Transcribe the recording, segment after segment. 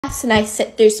and I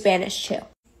sit through Spanish 2.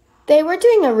 They were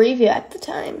doing a review at the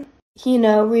time. You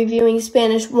know, reviewing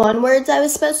Spanish 1 words I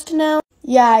was supposed to know.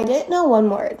 Yeah, I didn't know 1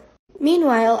 word.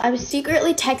 Meanwhile, I was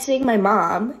secretly texting my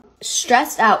mom,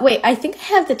 stressed out. Wait, I think I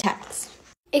have the text.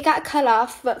 It got cut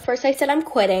off, but first I said I'm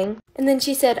quitting. And then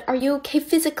she said, "Are you okay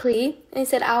physically?" And I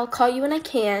said, "I'll call you when I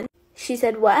can." She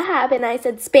said, "What happened?" I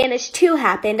said, "Spanish 2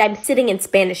 happened. I'm sitting in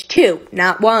Spanish 2,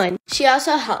 not 1. She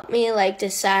also helped me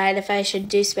decide if I should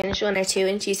do Spanish 1 or 2,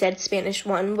 and she said Spanish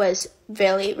 1 was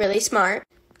really, really smart.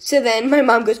 So then my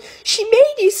mom goes, "She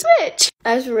made you switch."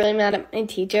 I was really mad at my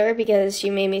teacher because she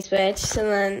made me switch. So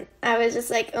then I was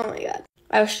just like, oh my god.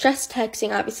 I was stress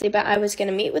texting, obviously, but I was going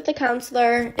to meet with the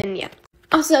counselor, and yeah.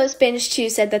 Also, Spanish 2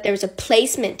 said that there was a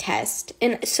placement test,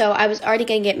 and so I was already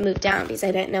going to get moved down because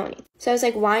I didn't know anything. So I was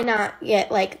like, why not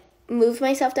move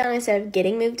myself down instead of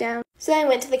getting moved down? So I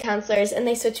went to the counselors, and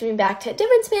they switched me back to a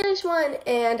different Spanish 1,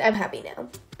 and I'm happy now.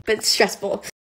 But it's stressful.